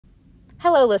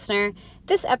Hello, listener.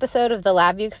 This episode of the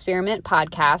LabVIEW Experiment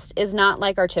podcast is not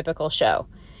like our typical show.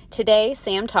 Today,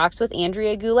 Sam talks with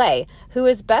Andrea Goulet, who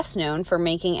is best known for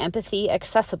making empathy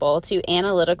accessible to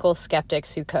analytical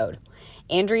skeptics who code.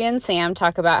 Andrea and Sam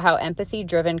talk about how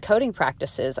empathy-driven coding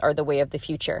practices are the way of the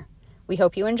future. We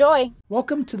hope you enjoy.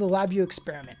 Welcome to the LabVIEW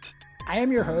Experiment. I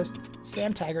am your host,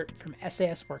 Sam Taggart from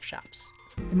SAS Workshops.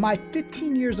 In my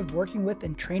 15 years of working with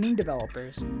and training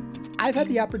developers, I've had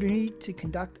the opportunity to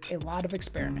conduct a lot of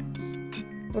experiments.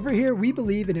 Over here, we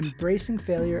believe in embracing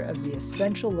failure as the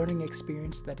essential learning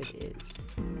experience that it is.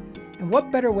 And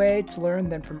what better way to learn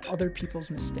than from other people's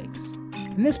mistakes?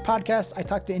 In this podcast, I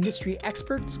talk to industry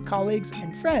experts, colleagues,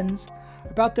 and friends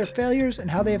about their failures and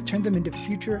how they have turned them into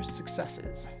future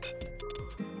successes.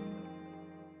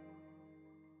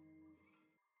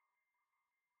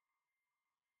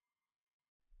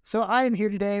 So I am here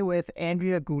today with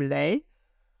Andrea Goulet.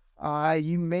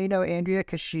 You may know Andrea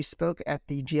because she spoke at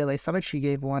the GLA Summit. She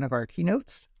gave one of our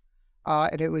keynotes,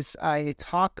 and it was a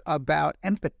talk about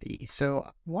empathy. So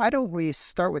why don't we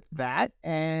start with that?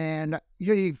 And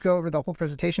you go over the whole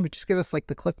presentation, but just give us like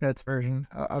the Cliff Notes version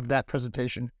of that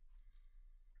presentation.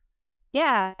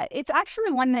 Yeah, it's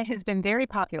actually one that has been very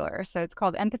popular. So it's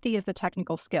called Empathy is a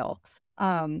Technical Skill,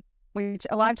 which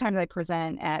a lot of times I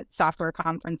present at software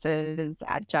conferences,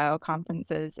 agile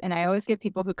conferences, and I always get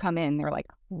people who come in, they're like,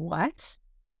 what?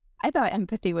 I thought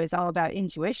empathy was all about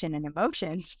intuition and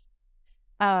emotions.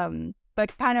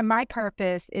 But kind of my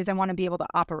purpose is I want to be able to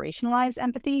operationalize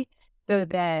empathy so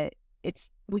that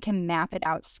we can map it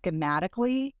out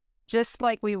schematically, just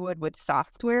like we would with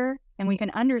software, and we can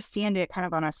understand it kind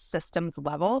of on a systems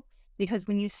level, because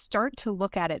when you start to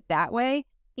look at it that way,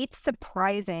 it's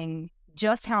surprising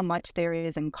just how much there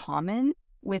is in common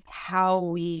with how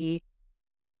we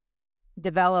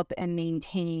develop and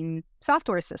maintain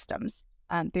software systems.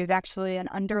 There's actually an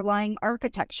underlying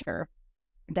architecture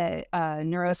that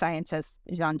neuroscientist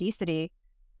John Decity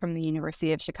from the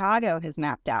University of Chicago has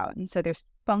mapped out. And so there's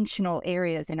functional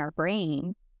areas in our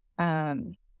brain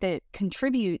that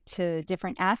contribute to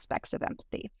different aspects of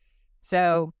empathy.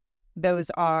 So those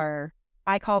are,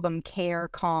 I call them care,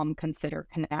 calm, consider,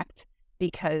 connect,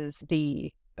 because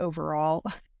the overall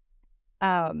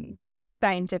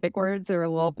scientific words are a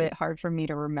little bit hard for me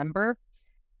to remember.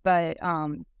 But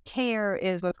care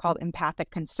is what's called empathic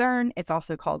concern. It's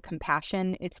also called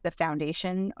compassion. It's the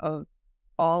foundation of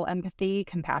all empathy.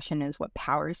 Compassion is what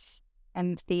powers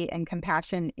empathy, and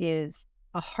compassion is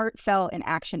a heartfelt and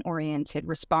action-oriented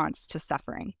response to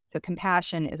suffering. So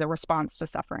compassion is a response to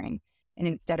suffering. And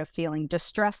instead of feeling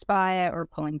distressed by it or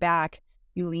pulling back,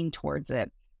 you lean towards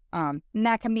it. And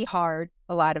that can be hard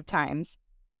a lot of times,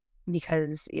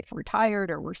 because if we're tired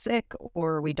or we're sick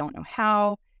or we don't know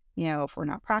how, if we're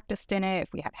not practiced in it,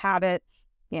 if we have habits,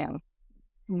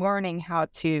 learning how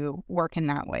to work in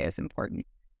that way is important.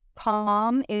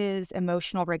 Calm is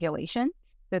emotional regulation.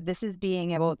 So this is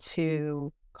being able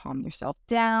to calm yourself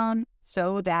down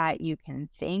so that you can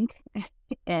think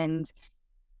and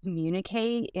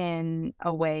communicate in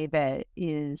a way that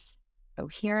is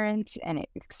coherent and it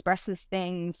expresses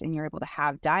things and you're able to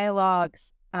have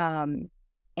dialogues. And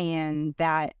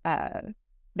that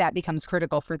becomes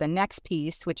critical for the next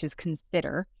piece, which is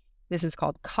consider. This is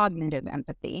called cognitive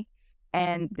empathy.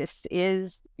 And this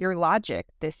is your logic.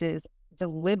 This is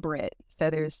deliberate.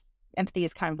 So empathy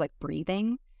is kind of like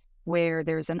breathing, where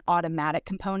there's an automatic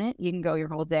component. You can go your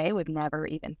whole day with never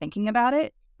even thinking about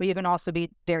it, but you can also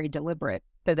be very deliberate.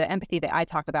 So the empathy that I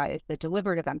talk about is the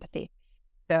deliberative empathy.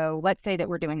 So let's say that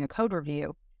we're doing a code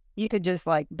review. You could just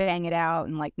like bang it out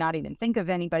and like not even think of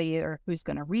anybody or who's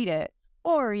going to read it.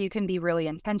 Or you can be really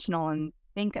intentional and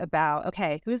think about,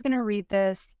 okay, who's going to read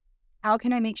this? How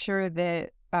can I make sure that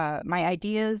my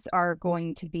ideas are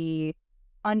going to be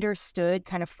understood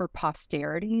kind of for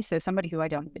posterity? So somebody who I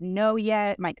don't even know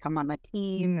yet might come on my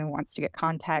team and wants to get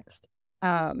context.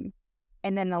 And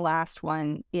then the last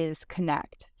one is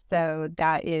connect. So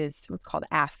that is what's called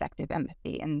affective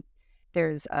empathy. And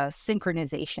there's a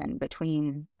synchronization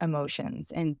between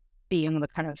emotions and being able to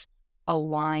kind of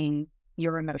align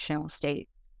your emotional state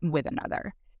with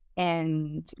another.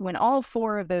 And when all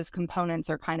four of those components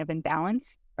are kind of in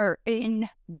balance, or in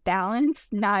balance,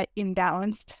 not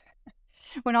imbalanced,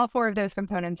 when all four of those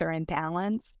components are in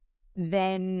balance,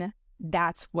 then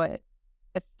that's what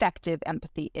effective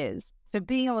empathy is. So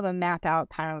being able to map out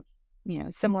kind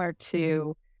of, similar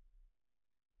to,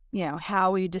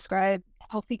 how we describe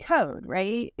healthy code,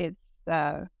 right? It's,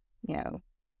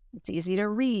 it's easy to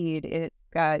read. It's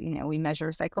got, we measure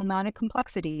cyclomatic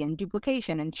complexity and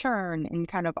duplication and churn and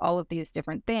kind of all of these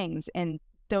different things. And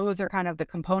those are kind of the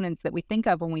components that we think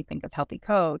of when we think of healthy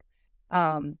code.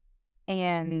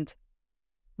 And,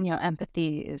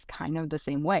 empathy is kind of the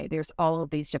same way. There's all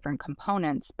of these different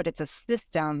components, but it's a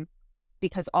system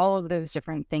because all of those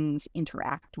different things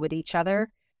interact with each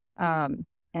other. And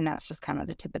that's just kind of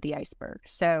the tip of the iceberg.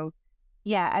 So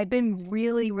yeah, I've been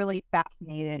really, really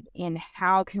fascinated in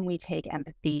how can we take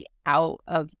empathy out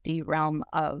of the realm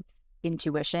of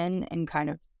intuition and kind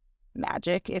of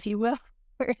magic, if you will,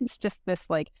 where it's just this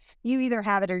like, you either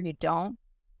have it or you don't.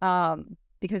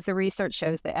 Because the research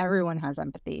shows that everyone has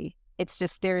empathy. It's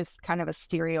just there's kind of a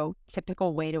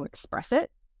stereotypical way to express it.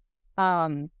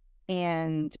 And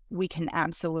we can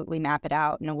absolutely map it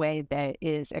out in a way that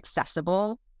is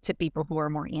accessible to people who are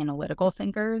more analytical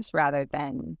thinkers rather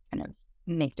than kind of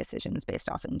make decisions based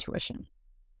off intuition.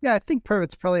 Yeah, I think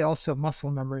it's probably also muscle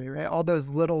memory, right? All those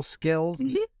little skills,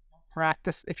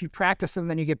 practice. If you practice them,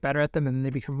 then you get better at them and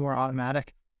they become more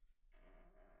automatic.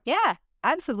 Yeah,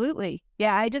 absolutely.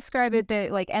 Yeah, I describe it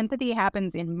that like empathy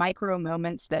happens in micro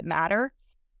moments that matter.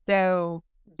 So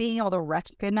being able to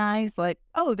recognize like,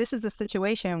 oh, this is a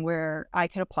situation where I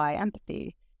could apply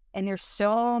empathy. And there's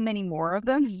so many more of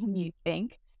them than you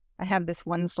think. I have this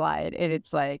one slide and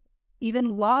it's like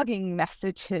even logging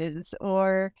messages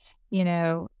or,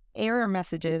 error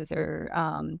messages or,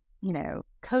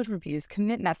 code reviews,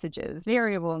 commit messages,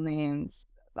 variable names,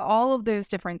 all of those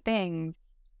different things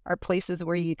are places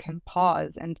where you can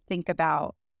pause and think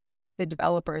about the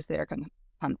developers that are going to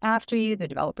come after you, the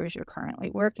developers you're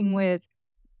currently working with,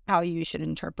 how you should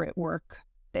interpret work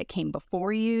that came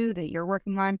before you that you're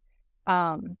working on.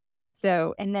 And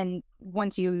then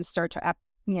once you start to,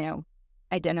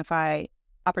 identify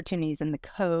opportunities in the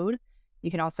code, you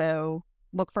can also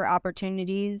look for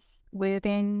opportunities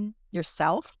within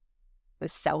yourself. So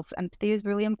self-empathy is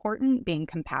really important, being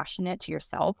compassionate to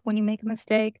yourself when you make a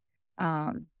mistake,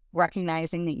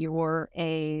 recognizing that you're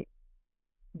a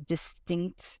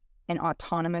distinct and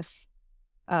autonomous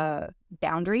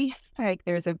boundary. Like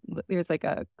there's like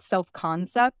a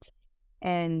self-concept,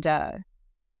 and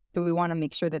so we want to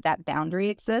make sure that that boundary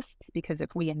exists, because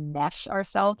if we enmesh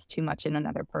ourselves too much in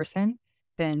another person,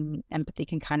 then empathy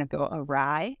can kind of go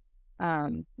awry,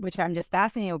 which I'm just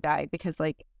fascinated by, because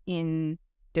like in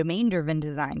domain-driven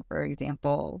design, for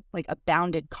example, like a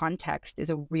bounded context is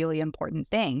a really important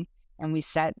thing, and we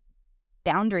set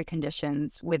boundary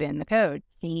conditions within the code.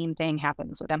 Same thing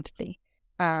happens with empathy.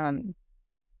 And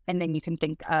then you can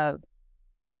think of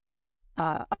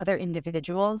other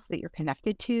individuals that you're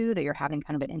connected to, that you're having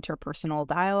kind of an interpersonal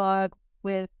dialogue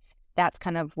with. That's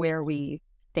kind of where we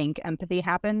think empathy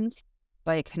happens,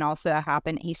 but it can also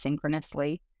happen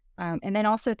asynchronously. And then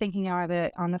also thinking of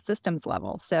it on the systems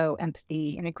level. So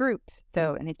empathy in a group,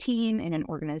 so in a team, in an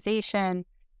organization,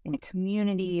 in a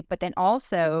community, but then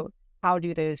also how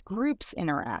do those groups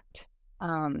interact?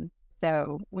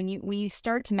 So when you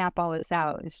start to map all this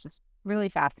out, it's just really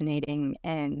fascinating,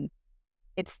 and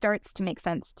it starts to make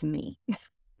sense to me.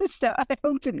 So I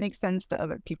hope it makes sense to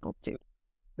other people too.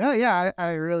 No, yeah, I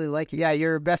really like it. Yeah,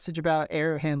 your message about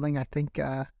error handling, I think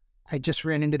I just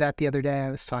ran into that the other day. I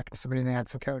was talking to somebody and they had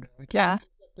some code. Like, yeah,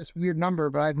 this weird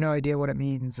number, but I have no idea what it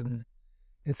means, and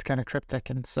it's kind of cryptic.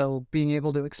 And so being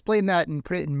able to explain that and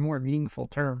put it in more meaningful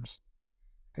terms,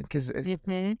 because it's a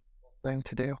thing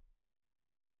to do.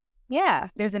 Yeah,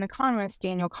 there's an economist,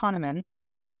 Daniel Kahneman,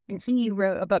 and he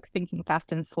wrote a book, Thinking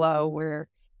Fast and Slow, where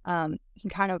he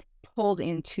kind of pulled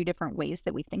in two different ways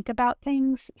that we think about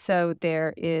things. So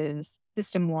there is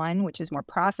system one, which is more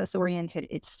process oriented.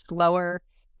 It's slower.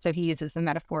 So he uses the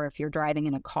metaphor, if you're driving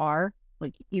in a car,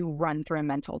 like you run through a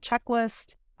mental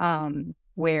checklist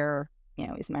where,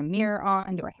 is my mirror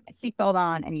on? Do I have my seatbelt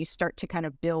on? And you start to kind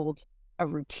of build a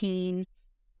routine.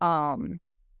 And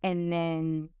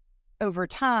then over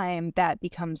time, that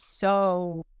becomes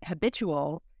so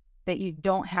habitual that you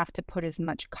don't have to put as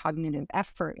much cognitive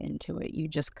effort into it. You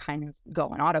just kind of go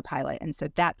on autopilot. And so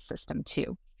that's system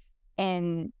two.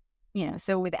 And,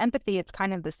 so with empathy, it's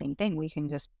kind of the same thing. We can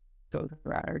just go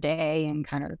throughout our day and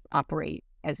kind of operate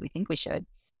as we think we should.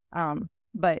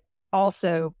 But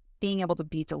also being able to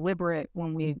be deliberate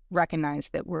when we recognize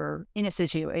that we're in a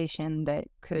situation that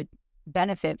could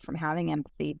benefit from having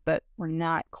empathy, but we're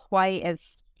not quite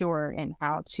as sure in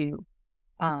how to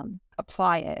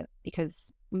apply it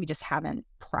because we just haven't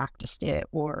practiced it,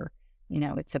 or,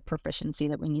 it's a proficiency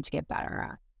that we need to get better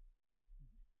at.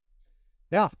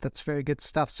 Yeah, that's very good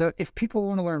stuff. So if people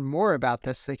want to learn more about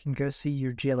this, they can go see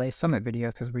your GLA Summit video,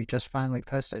 because we just finally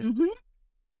posted it.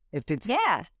 It did.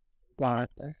 Yeah. Out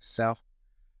there. So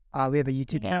we have a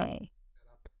YouTube channel.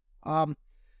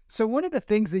 So one of the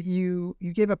things that you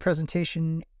gave a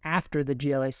presentation after the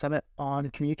GLA Summit on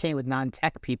communicating with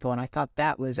non-tech people, and I thought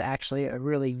that was actually a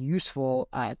really useful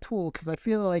tool, because I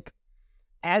feel like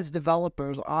as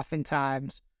developers,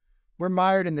 oftentimes we're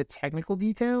mired in the technical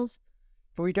details,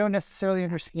 but we don't necessarily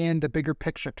understand the bigger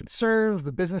picture concerns,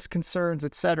 the business concerns,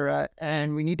 etc.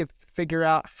 And we need to figure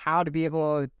out how to be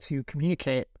able to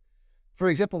communicate. For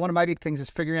example, one of my big things is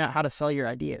figuring out how to sell your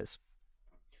ideas.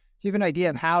 If you have an idea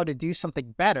of how to do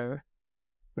something better,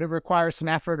 but it requires some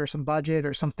effort or some budget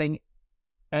or something,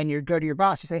 and you go to your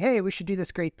boss, you say, hey, we should do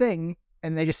this great thing.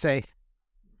 And they just say,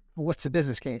 well, what's the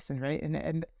business case? And right.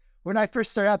 And when I first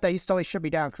started out, that used to always shut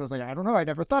me down because I was like, I don't know. I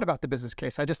never thought about the business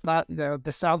case. I just thought,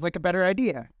 this sounds like a better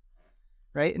idea.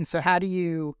 Right. And so how do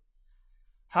you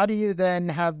then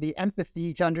have the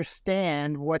empathy to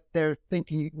understand what they're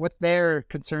thinking, what they're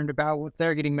concerned about, what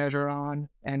they're getting measured on,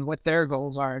 and what their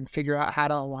goals are, and figure out how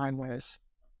to align with?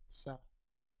 So.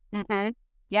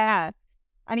 Yeah.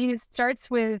 I mean, it starts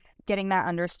with getting that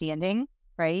understanding,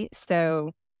 right?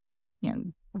 So,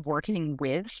 working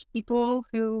with people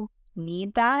who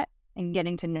need that and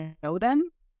getting to know them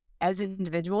as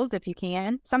individuals if you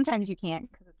can. Sometimes you can't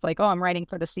because it's like, oh, I'm writing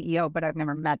for the CEO, but I've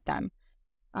never met them.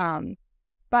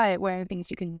 But one of the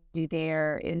things you can do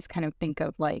there is kind of think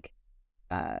of like,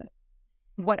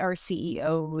 what are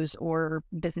CEOs or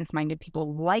business-minded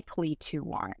people likely to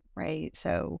want, right?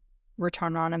 So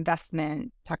return on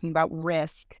investment, talking about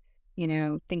risk,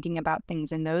 thinking about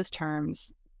things in those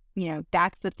terms,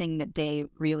 that's the thing that they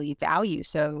really value.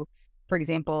 So, for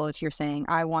example, if you're saying,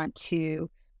 I want to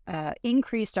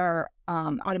increase our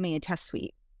automated test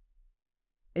suite,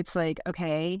 it's like,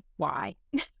 okay, why?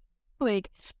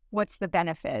 Like, what's the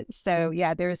benefit? So,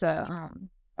 yeah, there's a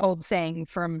old saying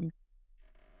from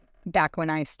back when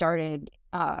I started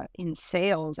in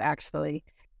sales, actually,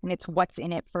 and it's what's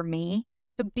in it for me.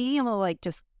 So being able to like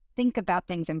just think about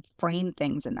things and frame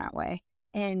things in that way.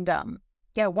 And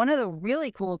yeah, one of the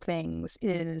really cool things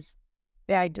is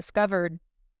that I discovered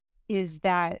is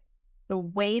that the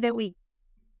way that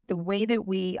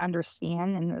we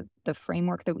understand and the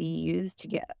framework that we use to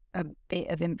get a bit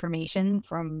of information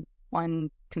from one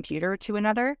computer to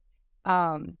another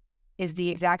is the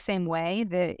exact same way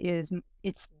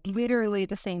it's literally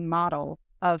the same model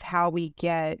of how we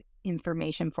get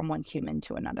information from one human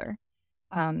to another.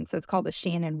 So it's called the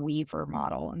Shannon-Weaver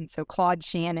model. And so Claude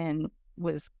Shannon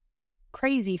was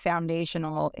crazy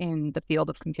foundational in the field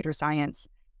of computer science.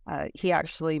 He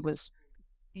actually was...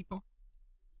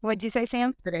 What'd you say,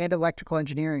 Sam? And electrical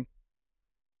engineering.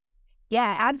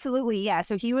 Yeah, absolutely. Yeah.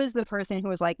 So he was the person who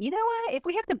was like, you know what? If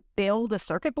we have to build a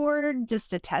circuit board just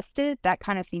to test it, that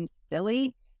kind of seems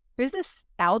silly. There's this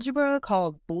algebra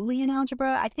called Boolean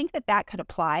algebra. I think that could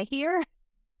apply here.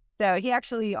 So he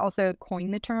actually also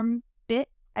coined the term bit,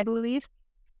 I believe.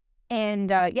 And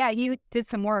yeah, he did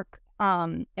some work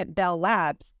at Bell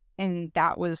Labs, and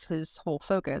that was his whole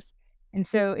focus. And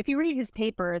so if you read his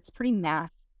paper, it's pretty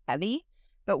math heavy.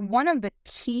 But one of the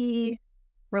key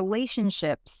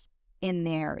relationships in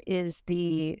there is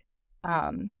the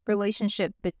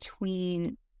relationship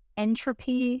between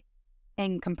entropy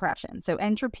and compression. So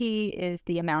entropy is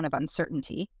the amount of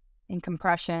uncertainty, and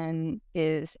compression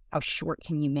is how short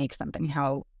can you make something,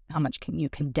 how much can you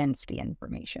condense the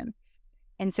information.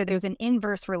 And so there's an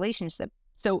inverse relationship.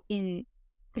 So in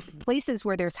places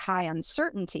where there's high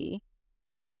uncertainty,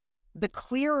 the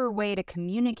clearer way to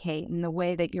communicate and the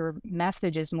way that your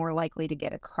message is more likely to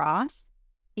get across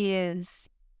is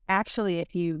actually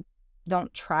if you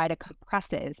don't try to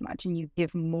compress it as much and you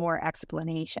give more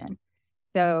explanation.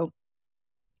 So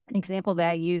an example that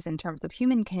I use in terms of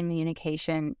human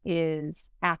communication is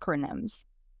acronyms.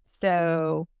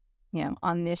 So,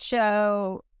 on this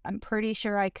show, I'm pretty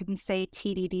sure I can say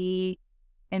TDD,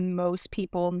 and most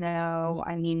people know,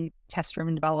 I mean, test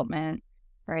driven development,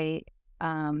 right?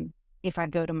 If I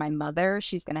go to my mother,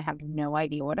 she's going to have no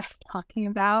idea what I'm talking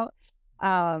about.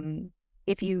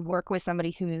 If you work with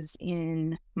somebody who's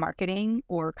in marketing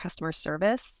or customer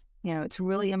service, it's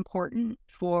really important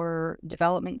for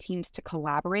development teams to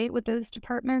collaborate with those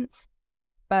departments.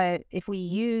 But if we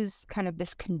use kind of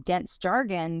this condensed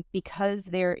jargon, because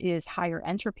there is higher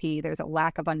entropy, there's a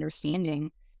lack of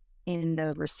understanding in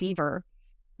the receiver,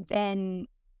 then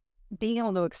being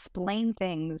able to explain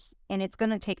things, and it's going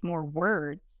to take more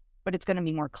words, but it's going to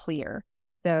be more clear.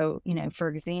 So, for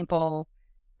example,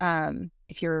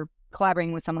 if you're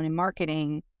collaborating with someone in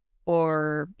marketing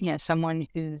or, someone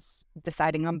who's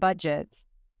deciding on budgets,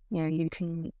 you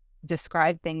can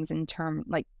describe things in terms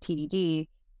like TDD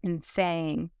and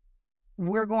saying,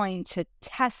 we're going to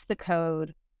test the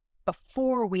code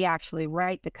before we actually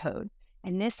write the code.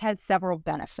 And this has several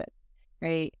benefits,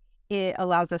 right? It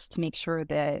allows us to make sure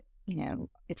that,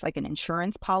 it's like an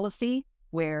insurance policy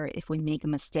where if we make a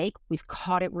mistake, we've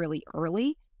caught it really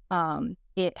early.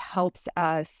 It helps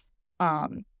us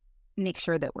make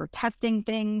sure that we're testing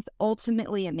things.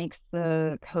 Ultimately, it makes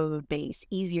the code base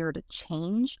easier to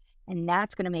change, and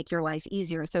that's going to make your life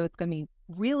easier. So it's going to be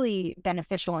really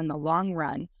beneficial in the long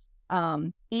run.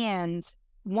 And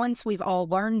once we've all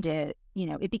learned it,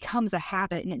 it becomes a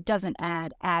habit and it doesn't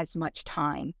add as much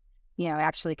time,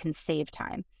 actually can save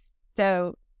time.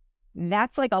 So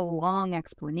that's like a long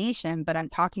explanation, but I'm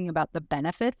talking about the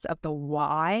benefits of the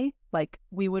why, like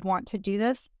we would want to do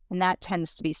this. And that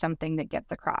tends to be something that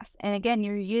gets across. And again,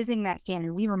 you're using that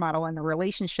Cantilever model and the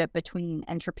relationship between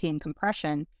entropy and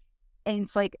compression. And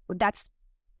it's like,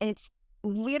 it's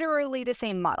literally the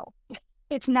same model.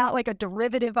 It's not like a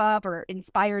derivative of or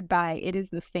inspired by, it is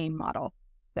the same model.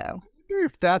 So I wonder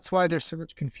if that's why there's so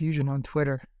much confusion on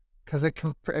Twitter, because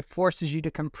it forces you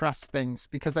to compress things.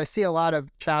 Because I see a lot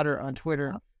of chatter on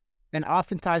Twitter, and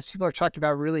oftentimes people are talking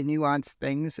about really nuanced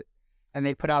things, and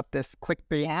they put out this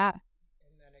clickbait. Yeah.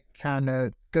 And then it kind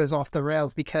of goes off the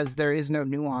rails because there is no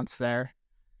nuance there,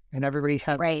 and everybody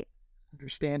has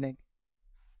understanding.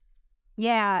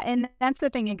 Yeah, and that's the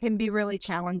thing. It can be really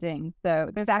challenging.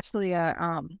 So there's actually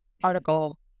a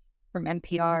article from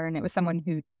NPR, and it was someone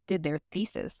who did their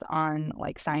thesis on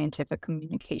like scientific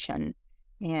communication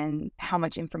and how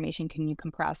much information can you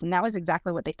compress. And that was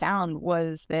exactly what they found,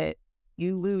 was that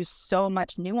you lose so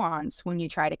much nuance when you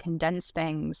try to condense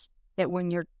things, that when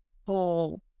your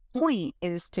whole point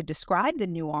is to describe the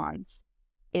nuance,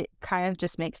 it kind of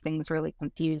just makes things really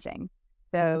confusing.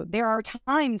 So there are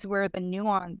times where the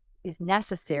nuance is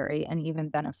necessary and even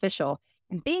beneficial,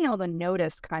 and being able to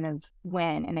notice kind of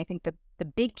when. And I think the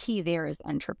big key there is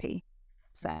entropy.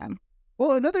 So,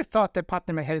 well, another thought that popped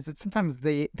in my head is that sometimes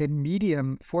the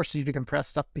medium forces you to compress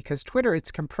stuff, because Twitter,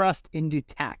 it's compressed into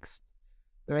text,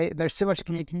 right? There's so much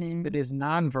communication that is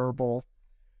nonverbal,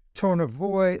 tone of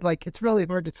voice. Like, it's really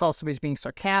hard to tell somebody's being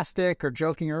sarcastic or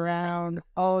joking around.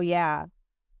 Oh, yeah.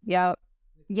 Yep.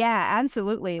 Yeah,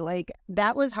 absolutely. Like,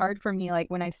 that was hard for me. Like,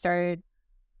 when I started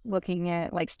looking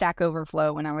at like Stack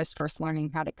Overflow when I was first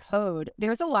learning how to code,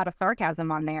 there's a lot of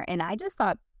sarcasm on there. And I just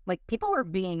thought like people were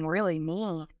being really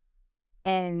mean,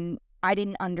 and I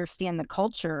didn't understand the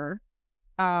culture.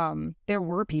 There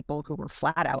were people who were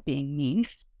flat out being mean,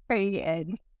 right?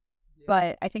 And,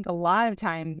 but I think a lot of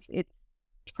times it's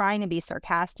trying to be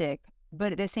sarcastic,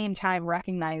 but at the same time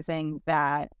recognizing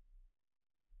that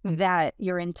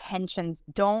your intentions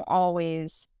don't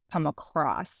always come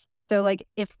across. So like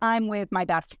if I'm with my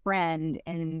best friend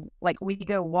and like we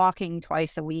go walking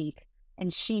twice a week,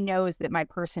 and she knows that my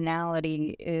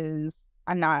personality is,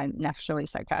 I'm not a naturally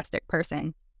sarcastic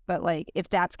person, but like if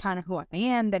that's kind of who I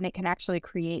am, then it can actually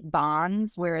create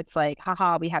bonds where it's like,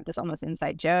 haha, we have this almost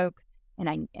inside joke, and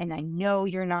I know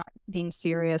you're not being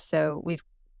serious, so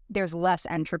there's less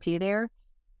entropy there.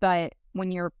 But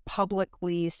when you're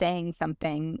publicly saying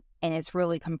something and it's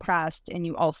really compressed and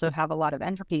you also have a lot of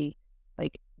entropy,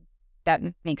 like that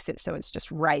makes it so it's just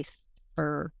rife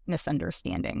for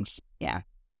misunderstandings. Yeah.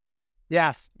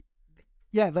 Yes.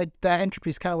 Yeah, like that entropy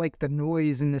is kind of like the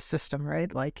noise in the system,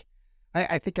 right? Like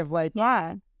I think of like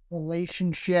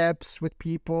relationships with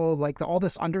people, like all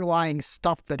this underlying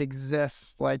stuff that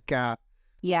exists, like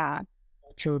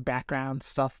cultural background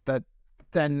stuff that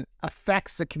then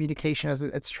affects the communication as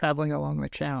it's traveling along the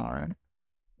channel, right?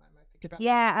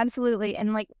 Yeah, absolutely.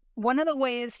 And like one of the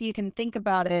ways you can think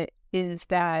about it is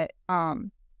that,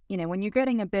 when you're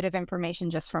getting a bit of information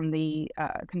just from the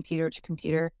computer to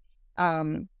computer,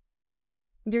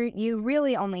 you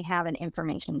really only have an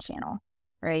information channel,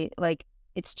 right? Like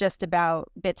it's just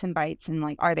about bits and bytes and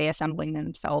like, are they assembling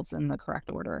themselves in the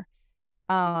correct order?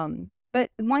 But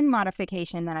one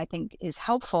modification that I think is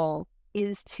helpful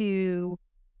is to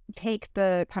take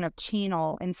the kind of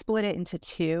channel and split it into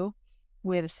two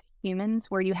with humans,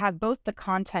 where you have both the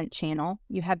content channel,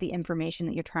 you have the information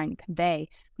that you're trying to convey,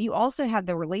 but you also have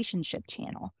the relationship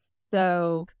channel.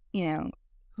 So,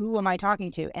 who am I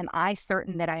talking to? Am I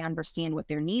certain that I understand what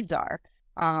their needs are?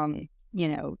 How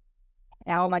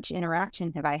much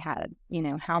interaction have I had?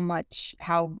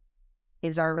 How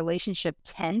is our relationship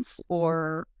tense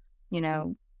or,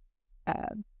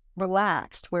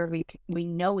 relaxed, where we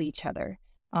know each other?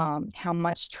 How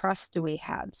much trust do we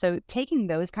have? So taking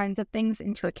those kinds of things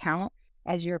into account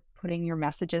as you're putting your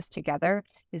messages together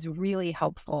is really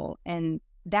helpful. And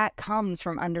that comes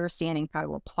from understanding how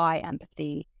to apply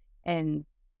empathy and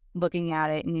looking at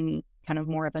it in kind of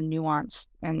more of a nuanced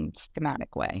and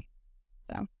schematic way.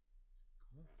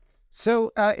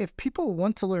 So if people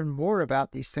want to learn more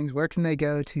about these things, where can they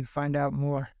go to find out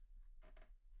more?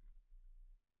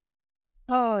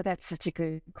 Oh, that's such a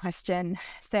good question.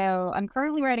 So I'm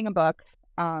currently writing a book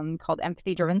called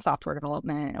Empathy-Driven Software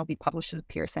Development. It'll be published with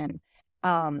Pearson.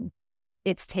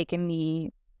 it's taken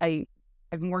me, I've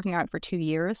been working on it for 2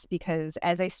 years, because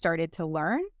as I started to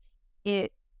learn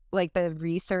it, like the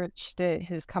research that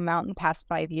has come out in the past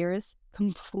 5 years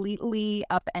completely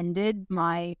upended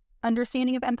my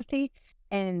understanding of empathy.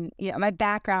 And my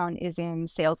background is in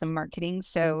sales and marketing.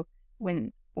 So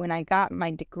when I got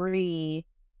my degree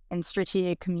in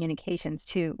strategic communications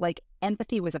too, like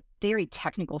empathy was a very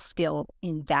technical skill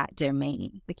in that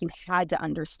domain. Like you had to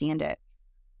understand it.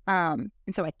 And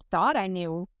so I thought I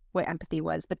knew what empathy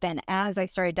was, but then as I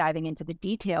started diving into the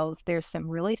details, there's some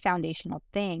really foundational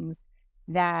things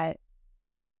that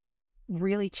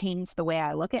really changed the way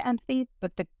I look at empathy.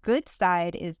 But the good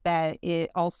side is that it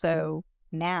also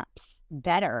maps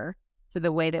better to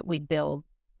the way that we build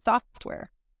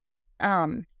software.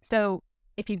 So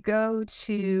if you go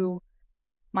to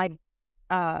my,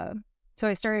 so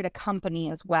I started a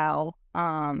company as well,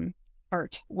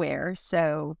 Heartware.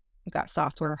 So we've got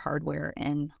software, hardware,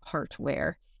 and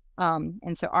Heartware.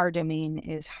 And so our domain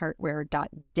is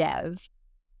heartware.dev,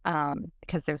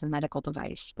 because there's a medical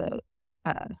device that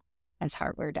as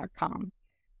heartware.com.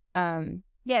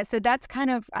 Yeah, so that's kind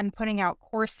of, I'm putting out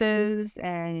courses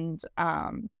and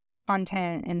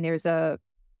content, and there's a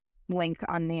link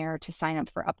on there to sign up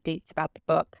for updates about the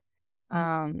book.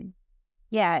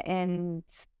 Yeah, and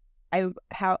I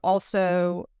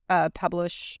also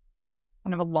publish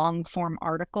kind of a long form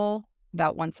article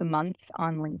about once a month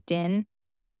on LinkedIn.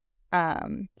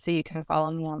 So you can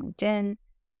follow me on LinkedIn.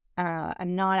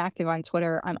 I'm not active on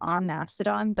Twitter. I'm on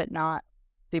Mastodon, but not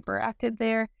super active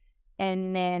there.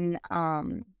 And then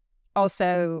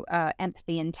also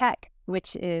Empathy in Tech,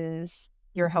 which is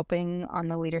you're helping on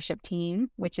the leadership team,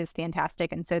 which is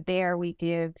fantastic. And so there we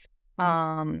give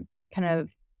kind of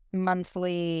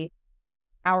monthly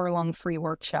hour-long free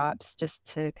workshops just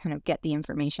to kind of get the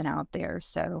information out there.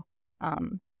 So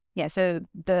yeah, so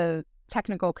the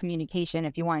technical communication,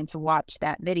 if you wanted to watch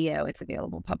that video, it's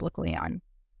available publicly on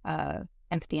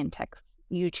Empathy in Tech's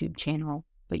YouTube channel.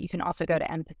 But you can also go to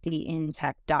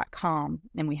empathyintech.com,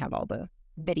 and we have all the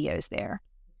videos there.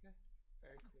 Okay.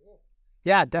 Very cool.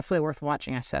 Yeah, definitely worth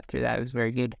watching. I sat through that. It was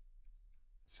very good.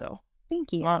 So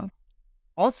thank you.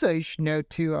 Also, you should know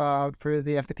too, for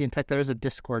the Empathy in Tech, there is a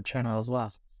Discord channel as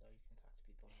well.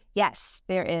 Yes,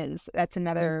 there is. That's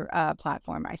another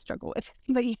platform I struggle with.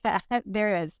 But yeah,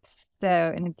 there is. So,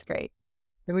 and it's great.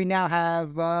 And we now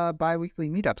have bi-weekly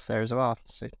meetups there as well.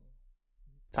 So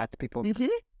talk to people. Mm-hmm.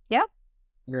 Yep.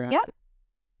 Yep.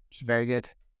 Which is very good.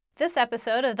 This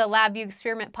episode of the LabVIEW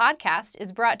Experiment podcast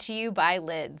is brought to you by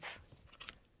lids.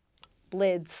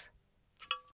 Lids.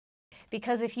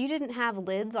 Because if you didn't have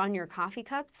lids on your coffee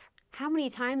cups, how many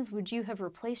times would you have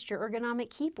replaced your ergonomic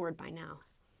keyboard by now?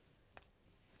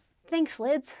 Thanks,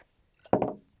 lids.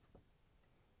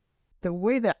 The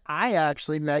way that I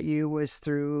actually met you was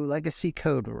through Legacy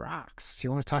Code Rocks. Do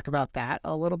you want to talk about that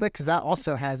a little bit? Because that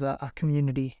also has a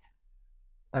community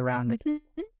around it.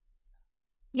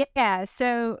 Yeah.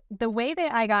 So the way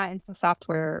that I got into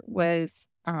software was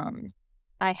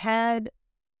I had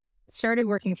started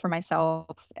working for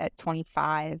myself at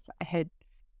 25.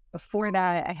 Before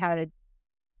that, I had a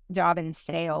job in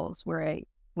sales where I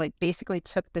basically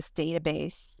took this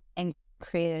database and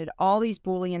created all these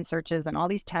Boolean searches and all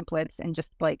these templates and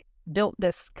just built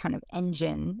this kind of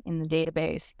engine in the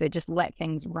database that just let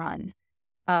things run.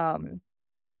 And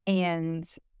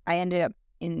I ended up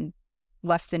in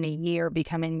less than a year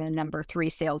becoming the number 3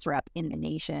 sales rep in the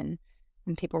nation.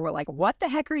 And people were like, what the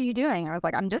heck are you doing? I was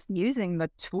like, I'm just using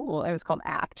the tool. It was called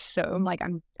Act. So I'm like,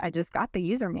 I just got the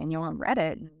user manual and read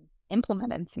it and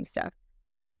implemented some stuff.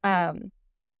 And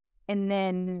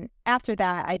then after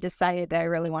that, I decided that I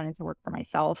really wanted to work for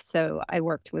myself. So I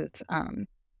worked with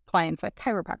clients like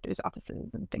chiropractors'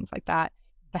 offices and things like that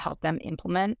to help them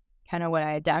implement kind of what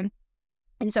I had done.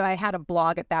 And so I had a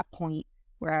blog at that point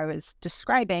where I was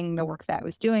describing the work that I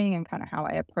was doing and kind of how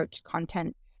I approached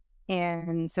content.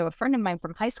 And so a friend of mine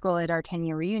from high school at our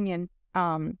 10-year reunion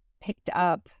picked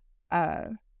up,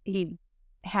 he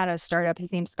had a startup,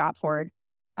 his name's Scott Ford.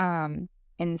 And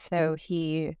so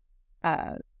he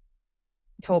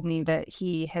told me that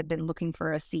he had been looking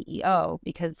for a CEO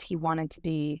because he wanted to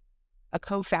be a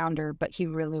co-founder, but he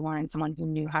really wanted someone who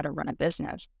knew how to run a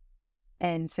business.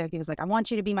 And so he was like, I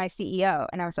want you to be my CEO.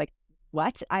 And I was like,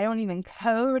 what? I don't even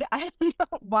code. I don't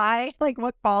know why,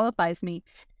 what qualifies me?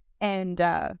 And,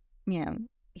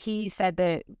 he said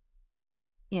that,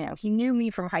 he knew me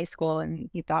from high school and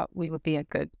he thought we would be a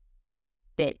good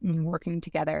fit in working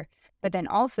together. But then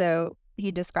also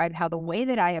he described how the way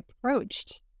that I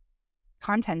approached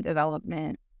content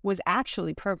development was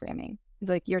actually programming. It's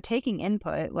like you're taking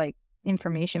input,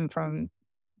 information from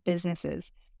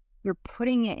businesses, you're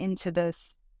putting it into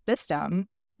this system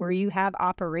where you have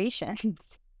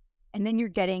operations and then you're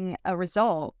getting a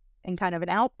result and kind of an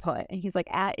output. And he's like,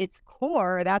 at its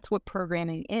core, that's what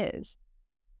programming is.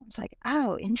 I was like,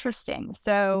 oh, interesting.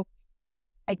 So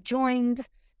I joined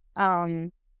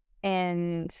and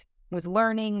was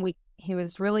learning. He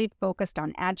was really focused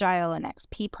on agile and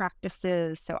XP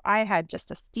practices. So I had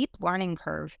just a steep learning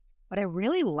curve, but I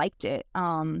really liked it.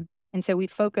 And so we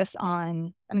focus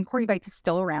on, Corey Bites is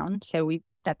still around. So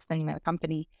that's the name of the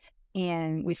company.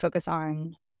 And we focus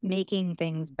on making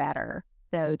things better.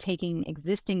 So taking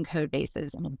existing code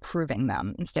bases and improving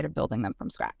them instead of building them from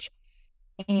scratch.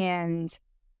 And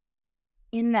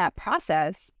in that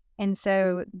process, and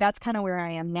so that's kind of where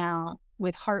I am now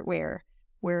with Heartware.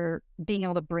 We're being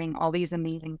able to bring all these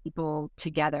amazing people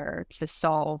together to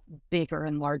solve bigger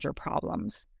and larger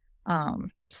problems.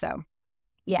 So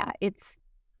yeah, it's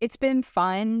been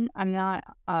fun. I'm not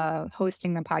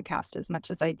hosting the podcast as much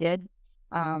as I did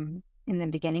in the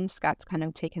beginning. Scott's kind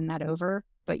of taken that over,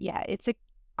 but yeah,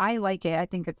 I like it. I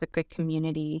think it's a good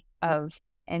community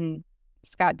and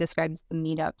Scott describes the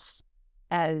meetups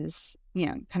as,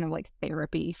 kind of like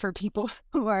therapy for people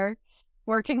who are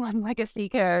working on legacy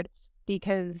code,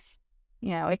 because,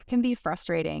 it can be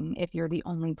frustrating if you're the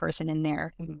only person in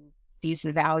there who sees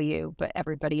the value, but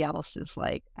everybody else is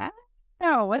like,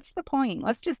 no, what's the point?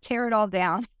 Let's just tear it all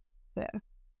down. So.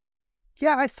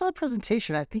 Yeah, I saw a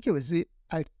presentation. I think it was,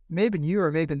 I may have been you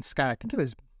or may have been Scott. I think it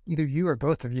was either you or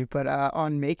both of you, but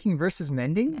on making versus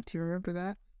mending. Do you remember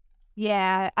that?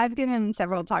 Yeah, I've given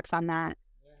several talks on that.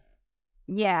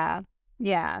 Yeah.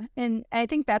 And I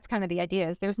think that's kind of the idea,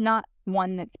 is there's not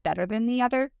one that's better than the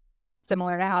other,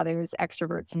 similar to how there's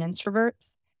extroverts and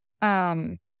introverts.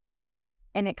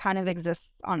 And it kind of exists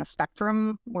on a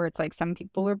spectrum where it's like some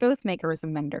people are both makers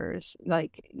and menders.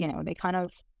 Like, they kind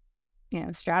of,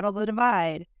 straddle the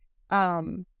divide.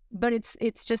 But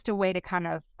it's just a way to kind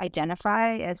of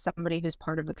identify as somebody who's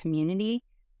part of the community,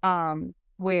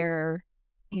 where,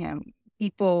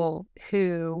 people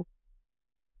who,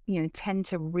 tend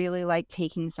to really like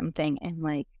taking something and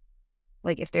like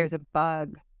if there's a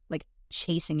bug, like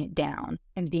chasing it down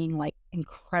and being like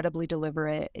incredibly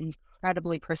deliberate,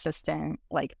 incredibly persistent,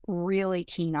 like really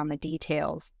keen on the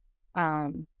details.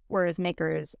 Whereas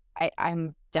makers,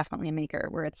 I'm definitely a maker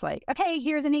where it's like, okay,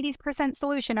 here's an 80%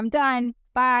 solution. I'm done.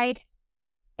 Bye.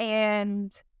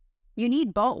 And you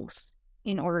need both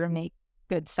in order to make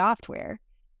good software.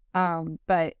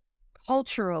 But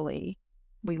culturally,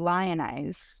 we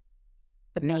lionize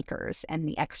the makers and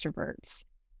the extroverts,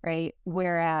 right?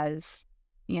 Whereas,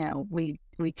 we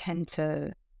tend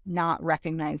to not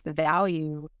recognize the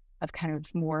value of kind of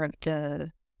more of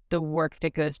the work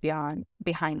that goes behind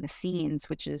the scenes,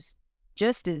 which is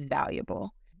just as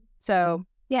valuable. So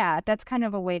yeah, that's kind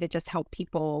of a way to just help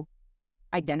people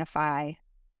identify,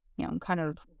 kind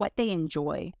of what they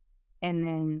enjoy, and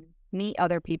then meet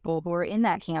other people who are in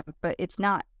that camp, but it's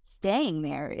not staying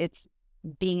there. It's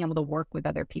being able to work with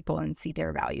other people and see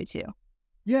their value too.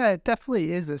 Yeah, it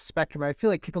definitely is a spectrum. I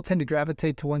feel like people tend to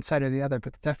gravitate to one side or the other,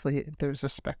 but definitely there's a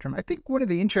spectrum. I think one of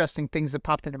the interesting things that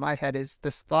popped into my head is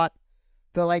this thought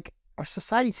that, like, our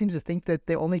society seems to think that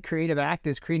the only creative act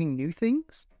is creating new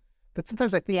things. But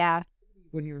sometimes I think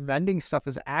when you're inventing stuff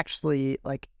is actually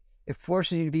like, it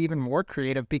forces you to be even more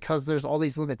creative because there's all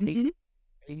these limitations.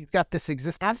 Mm-hmm. You've got this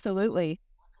existing. Absolutely.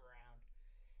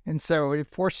 And so it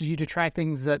forces you to try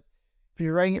things that if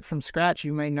you're writing it from scratch,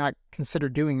 you may not consider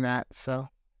doing that. So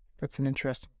that's an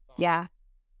interesting thought.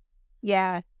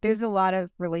 Yeah. There's a lot of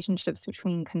relationships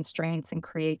between constraints and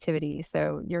creativity.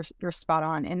 So you're spot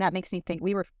on. And that makes me think,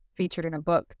 we were featured in a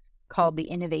book called The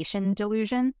Innovation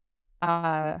Delusion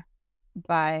by,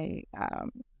 oh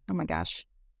my gosh,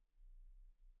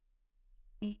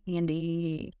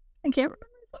 Andy, I can't remember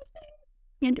his last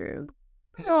name. Andrew.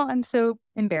 Oh, I'm so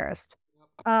embarrassed.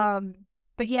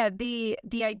 But yeah, the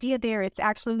idea there, it's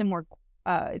actually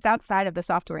it's outside of the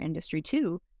software industry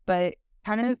too, but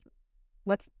kind of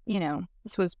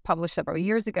this was published several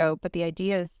years ago, but the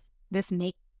idea is this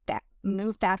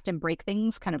move fast and break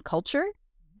things kind of culture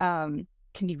can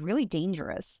be really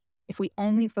dangerous if we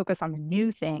only focus on the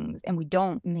new things and we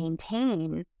don't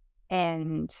maintain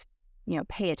and,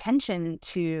 pay attention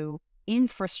to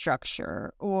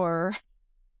infrastructure or,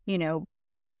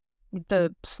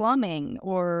 the plumbing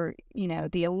or,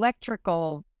 the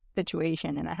electrical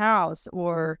situation in a house,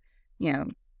 or,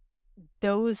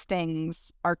 those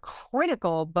things are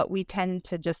critical, but we tend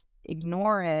to just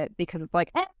ignore it because it's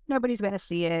like, nobody's going to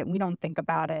see it. We don't think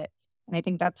about it. And I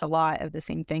think that's a lot of the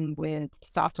same thing with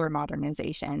software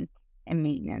modernization and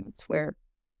maintenance, where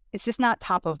it's just not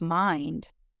top of mind,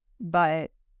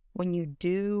 but when you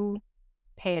do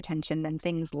pay attention, then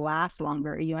things last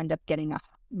longer. You end up getting a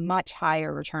much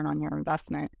higher return on your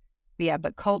investment. But yeah,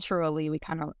 but culturally, we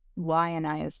kind of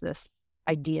lionize this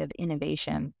idea of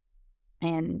innovation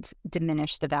and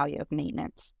diminish the value of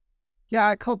maintenance. Yeah,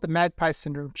 I call it the magpie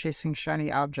syndrome, chasing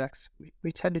shiny objects.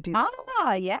 We tend to do that.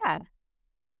 Ah, yeah.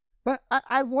 But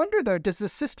I wonder, though, does the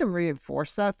system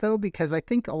reinforce that, though? Because I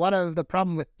think a lot of the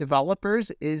problem with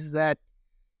developers is that,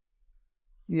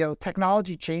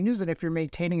 technology changes, and if you're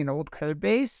maintaining an old code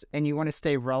base and you want to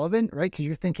stay relevant, right? Because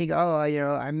you're thinking, oh,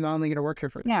 I'm only going to work here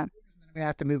for Yeah. I'm going to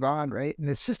have to move on, right? And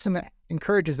the system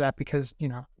encourages that because,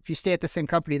 if you stay at the same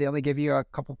company, they only give you a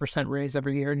couple % raise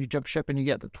every year, and you jump ship and you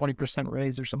get the 20%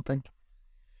 raise or something.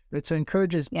 Right? So it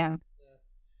encourages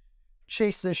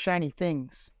chase the shiny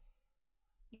things.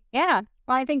 Yeah.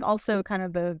 Well, I think also kind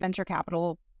of the venture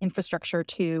capital infrastructure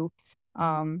too,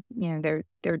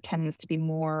 there tends to be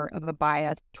more of a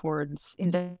bias towards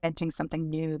inventing something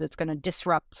new that's going to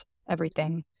disrupt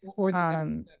everything. Or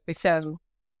So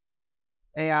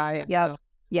AI. yeah.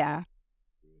 Yeah.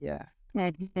 Yeah.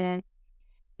 Mhm.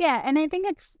 Yeah. And I think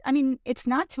it's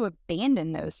not to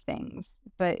abandon those things,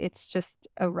 but it's just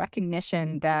a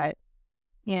recognition that,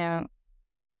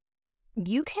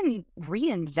 you can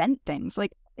reinvent things.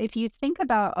 Like if you think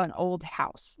about an old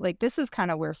house, like this is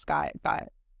kind of where Scott got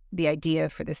the idea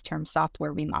for this term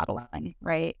software remodeling,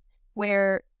 right?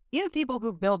 Where you have people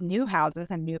who build new houses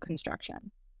and new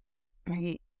construction,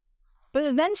 right? But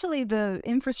eventually the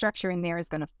infrastructure in there is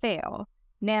going to fail.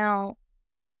 Now,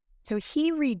 so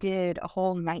he redid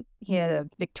he had a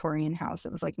Victorian house.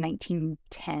 It was like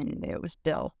 1910 that it was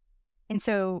built. And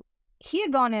so he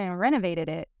had gone in and renovated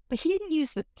it, but he didn't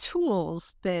use the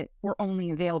tools that were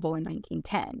only available in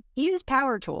 1910. He used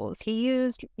power tools. He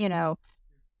used,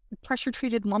 pressure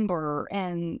treated lumber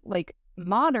and like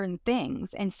modern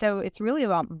things. And so it's really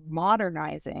about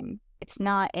modernizing. It's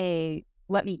not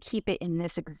let me keep it in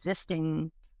this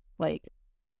existing like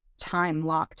time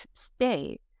locked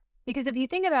state. Because if you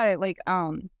think about it, like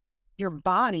your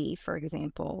body, for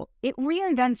example, it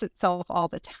reinvents itself all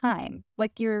the time.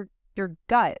 Like your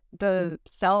gut, the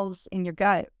cells in your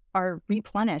gut are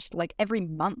replenished like every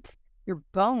month. Your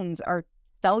bones are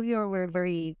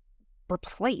cellularly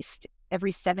replaced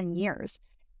every 7 years.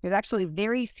 There's actually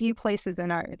very few places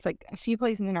it's like a few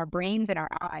places in our brains and our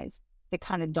eyes that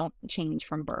kind of don't change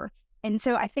from birth. And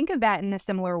so I think of that in a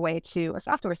similar way to a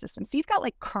software system. So you've got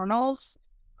like kernel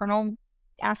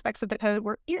aspects of the code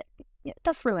where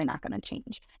that's really not going to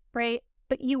change, right?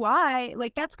 But UI,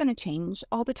 like that's going to change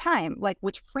all the time, like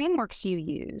which frameworks you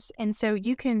use. And so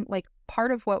you can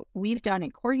part of what we've done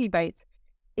at Corgi Bytes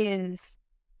is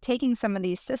taking some of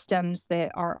these systems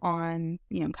that are on,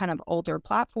 kind of older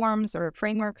platforms or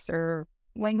frameworks or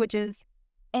languages,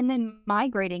 and then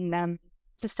migrating them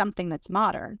to something that's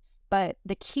modern. But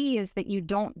the key is that you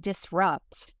don't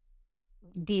disrupt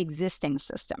the existing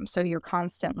system. So you're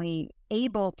constantly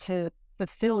able to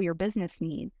fulfill your business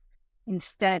needs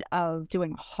instead of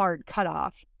doing a hard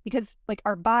cutoff, because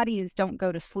our bodies don't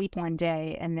go to sleep one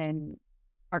day and then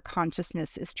our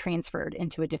consciousness is transferred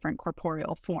into a different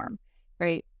corporeal form,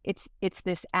 right? It's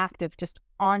this act of just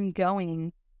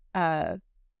ongoing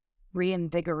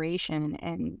reinvigoration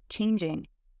and changing.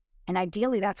 And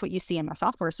ideally, that's what you see in a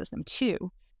software system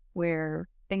too, where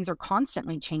things are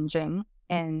constantly changing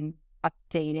and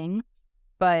updating.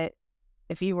 But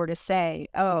if you were to say,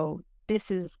 oh, this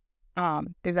is,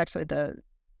 there's actually the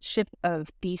ship of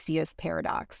Theseus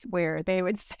paradox, where they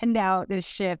would send out this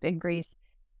ship in Greece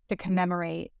to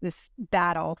commemorate this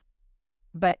battle.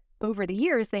 But over the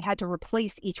years, they had to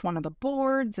replace each one of the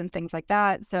boards and things like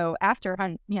that. So after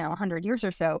 100 years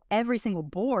or so, every single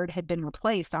board had been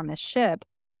replaced on this ship.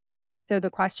 So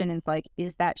the question is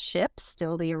is that ship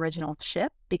still the original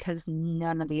ship? Because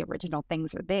none of the original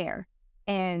things are there.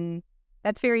 And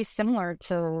that's very similar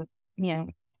to,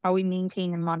 how we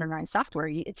maintain and modernize software.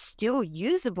 It's still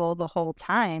usable the whole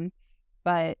time,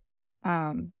 but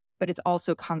it's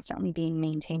also constantly being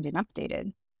maintained and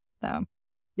updated. So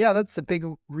yeah, that's a big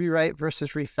rewrite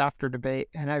versus refactor debate.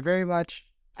 And I very much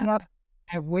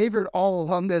I've wavered all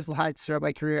along those lines throughout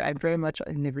my career. I'm very much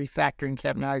in the refactoring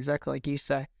camp now, exactly like you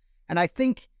say. And I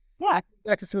think,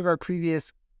 back to some of our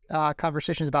previous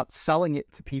conversations about selling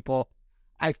it to people,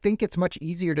 I think it's much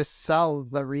easier to sell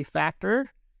the refactor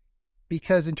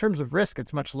because in terms of risk,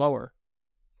 it's much lower,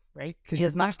 right? Because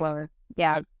it's much lower.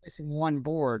 Yeah. Replacing one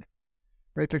board,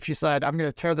 right? But if you said, I'm going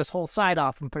to tear this whole side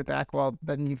off and put it back, well,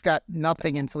 then you've got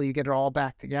nothing until you get it all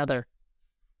back together.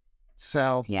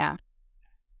 So. Yeah.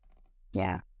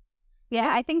 Yeah.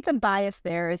 Yeah, I think the bias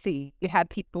there is that you have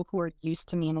people who are used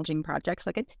to managing projects.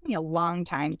 It took me a long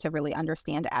time to really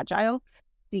understand Agile.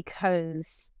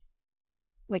 because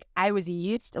like I was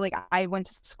used to, like I went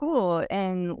to school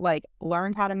and like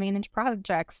learned how to manage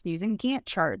projects using Gantt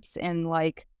charts and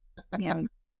like, you know,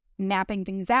 mapping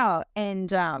things out. And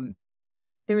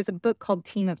there was a book called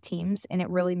Team of Teams, and it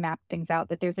really mapped things out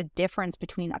that there's a difference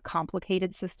between a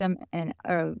complicated system and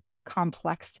a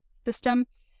complex system.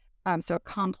 So a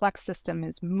complex system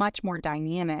is much more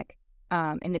dynamic,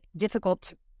 and it's difficult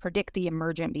to predict the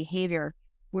emergent behavior.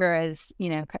 Whereas, you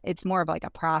know, it's more of like a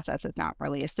process. It's not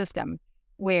really a system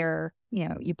where, you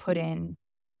know, you put in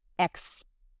X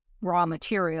raw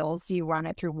materials, you run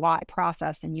it through Y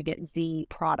process, and you get Z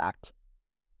product.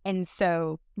 And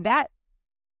so that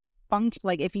function,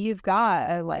 like if you've got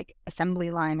a like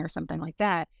assembly line or something like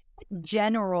that,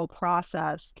 general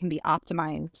process can be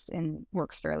optimized and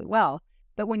works fairly well.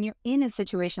 But when you're in a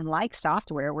situation like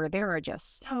software where there are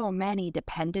just so many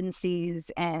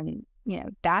dependencies, and, you know,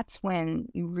 that's when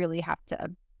you really have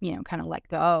to, you know, kind of let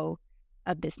go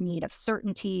of this need of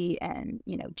certainty and,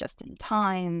 you know, just in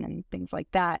time and things like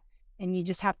that. And you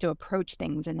just have to approach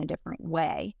things in a different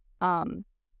way.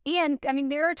 And I mean,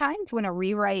 there are times when a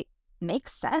rewrite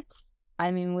makes sense. I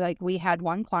mean, like we had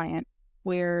one client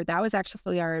where that was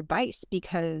actually our advice,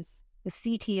 because the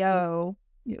CTO,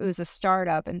 it was a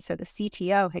startup. And so the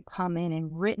CTO had come in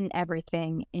and written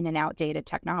everything in an outdated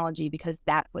technology because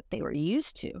that's what they were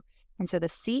used to. And so the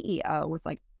CEO was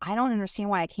like, I don't understand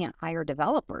why I can't hire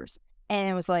developers. And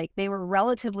it was like, they were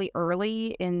relatively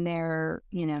early in their,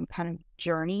 you know, kind of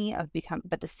journey of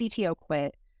but the CTO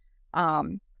quit.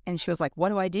 And she was like, what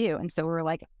do I do? And so we were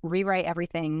like, rewrite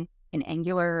everything in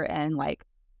Angular and like,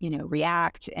 you know,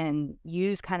 React, and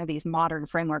use kind of these modern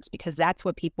frameworks, because that's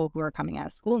what people who are coming out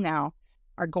of school now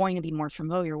are going to be more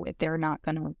familiar with. They're not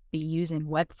going to be using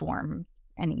web form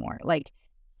anymore. Like,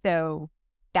 so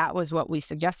that was what we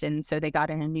suggested. And so they got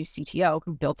in a new CTO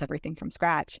who built everything from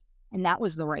scratch. And that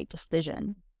was the right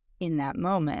decision in that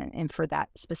moment and for that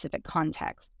specific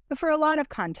context. But for a lot of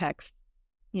contexts,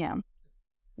 you know,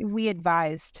 we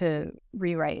advise to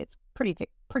rewrite. It's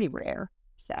pretty rare.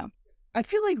 So I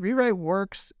feel like rewrite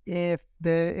works if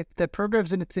the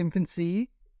program's in its infancy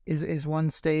is one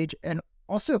stage, and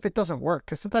also if it doesn't work.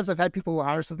 Because sometimes I've had people who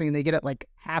hire something and they get it like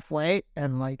halfway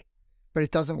and like, but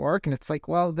it doesn't work, and it's like,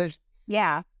 well, there's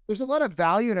a lot of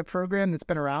value in a program that's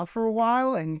been around for a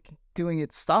while and doing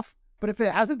its stuff. But if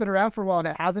it hasn't been around for a while and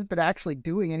it hasn't been actually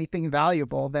doing anything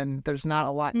valuable, then there's not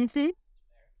a lot. Mm-hmm.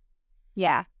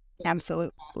 Yeah,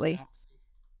 absolutely.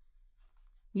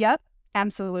 Yep,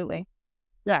 absolutely.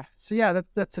 Yeah. So yeah,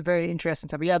 that's a very interesting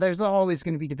topic. Yeah, there's always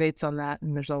going to be debates on that,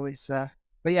 and there's always,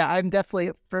 but yeah, I'm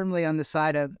definitely firmly on the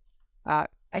side of, I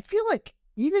feel like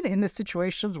even in the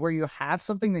situations where you have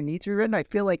something that needs to be written, I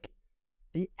feel like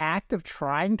the act of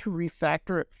trying to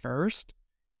refactor it first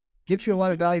gives you a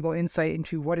lot of valuable insight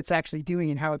into what it's actually doing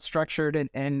and how it's structured.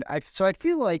 And I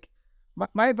feel like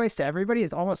my advice to everybody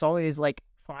is almost always like,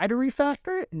 try to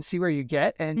refactor it and see where you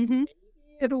get, and maybe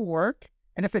it'll work.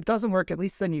 And if it doesn't work, at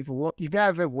least then you've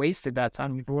haven't wasted that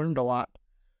time. You've learned a lot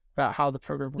about how the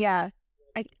program works. Yeah.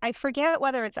 I forget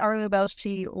whether it's Arlo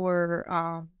Belshi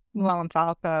or Llewellyn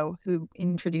Falco who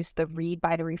introduced the read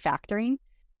by the refactoring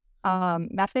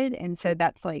method. And so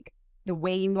that's like the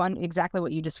way you want, exactly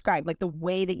what you described, like the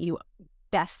way that you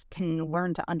best can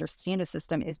learn to understand a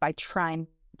system is by trying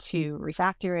to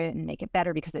refactor it and make it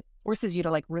better, because it forces you to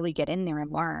like really get in there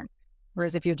and learn.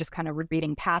 Whereas if you're just kind of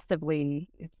reading passively,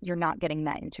 you're not getting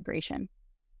that integration.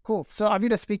 Cool. So I'm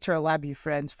going to speak to our LabVIEW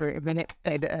friends for a minute,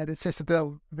 and it's just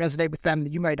they'll resonate with them.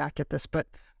 You might not get this, but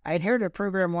I inherited a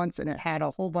program once, and it had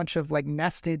a whole bunch of like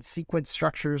nested sequence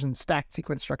structures and stacked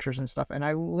sequence structures and stuff. And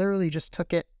I literally just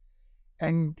took it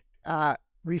and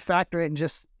refactor it and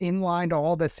just inlined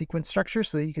all the sequence structures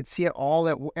so that you could see it all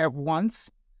at once.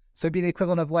 So it'd be the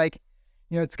equivalent of like,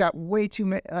 you know, it's got way too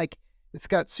many, like, it's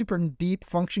got super deep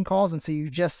function calls, and so you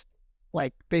just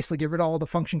like basically get rid of all the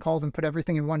function calls and put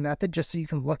everything in one method just so you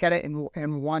can look at it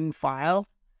in one file.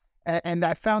 And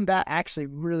I found that actually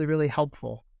really, really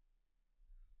helpful.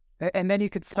 And then you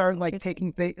could start like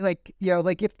taking, like, you know,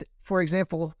 like if, for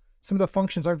example, some of the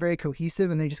functions aren't very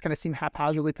cohesive and they just kind of seem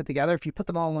haphazardly put together. If you put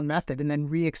them all in one method and then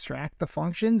re-extract the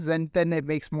functions, then it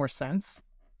makes more sense.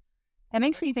 It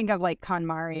makes me think of like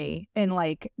KonMari and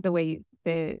like the way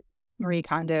the Marie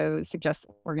Kondo suggests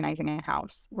organizing a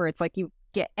house, where it's like you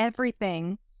get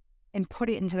everything and put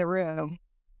it into the room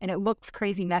and it looks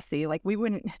crazy messy. Like we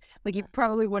wouldn't, like you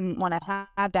probably wouldn't want to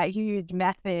have that huge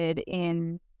method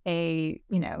in a,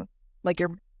 you know, like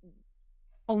you're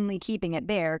only keeping it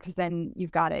there, because then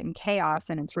you've got it in chaos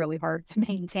and it's really hard to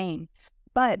maintain.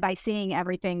 But by seeing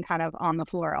everything kind of on the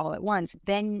floor all at once,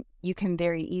 then you can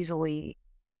very easily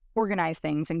organize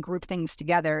things and group things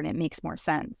together, and it makes more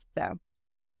sense. So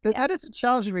That is a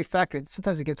challenging factor.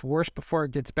 Sometimes it gets worse before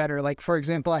it gets better. Like, for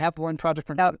example, I have one project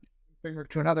from one framework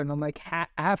to another, and I'm like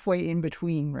halfway in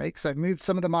between, right? Because I've moved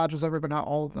some of the modules over, but not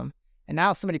all of them. And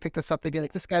now somebody picked this up, they'd be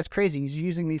like, this guy's crazy. He's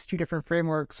using these 2 different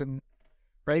frameworks, and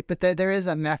right? But there is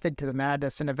a method to the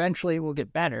madness, and eventually it will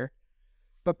get better.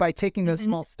 But by taking those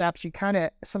small steps, you kind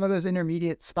of, some of those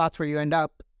intermediate spots where you end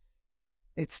up,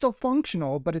 it's still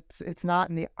functional, but it's not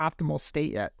in the optimal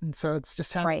state yet. And so it's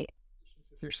just having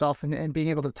with yourself and being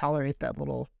able to tolerate that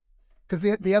little, because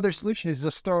the other solution is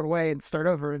just throw it away and start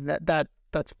over. And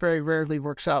that's very rarely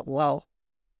works out well.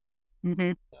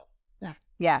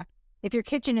 Yeah. If your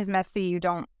kitchen is messy, you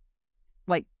don't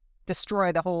like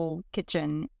destroy the whole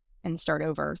kitchen and start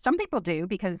over. Some people do,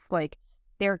 because like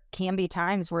there can be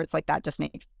times where it's like that just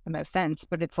makes the most sense.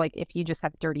 But it's like if you just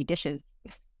have dirty dishes,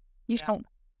 you don't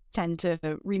tend to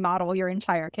remodel your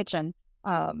entire kitchen.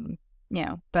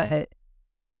 But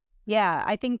yeah,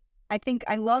 I think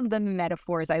I love the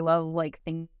metaphors. I love like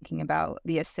thinking about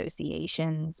the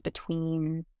associations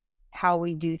between how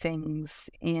we do things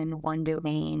in one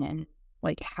domain and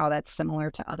like how that's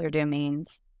similar to other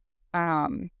domains.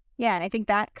 And I think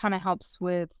that kind of helps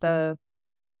with the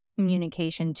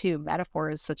communication too. Metaphor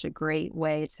is such a great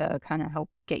way to kind of help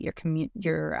get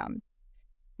your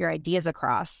ideas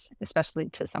across, especially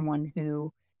to someone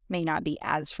who may not be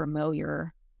as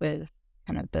familiar with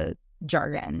kind of the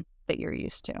jargon that you're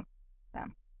used to. So,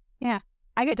 yeah,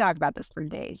 I could talk about this for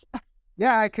days.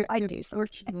 Yeah, I could. I do.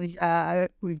 Fortunately,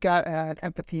 we've got an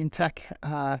empathy in tech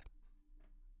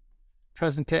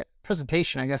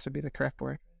presentation, I guess would be the correct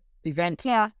word. Event.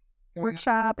 Yeah.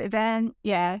 Workshop, event.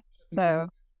 Yeah.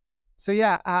 So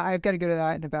yeah, I've got to go to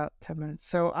that in about 10 minutes.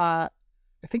 So I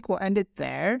think we'll end it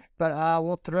there, but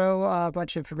we'll throw a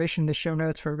bunch of information in the show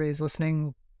notes for everybody's listening.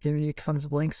 We'll give you tons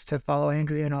of links to follow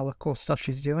Andrea and all the cool stuff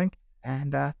she's doing.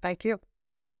 And thank you.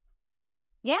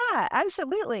 Yeah,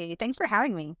 absolutely. Thanks for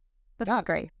having me. That's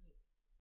great.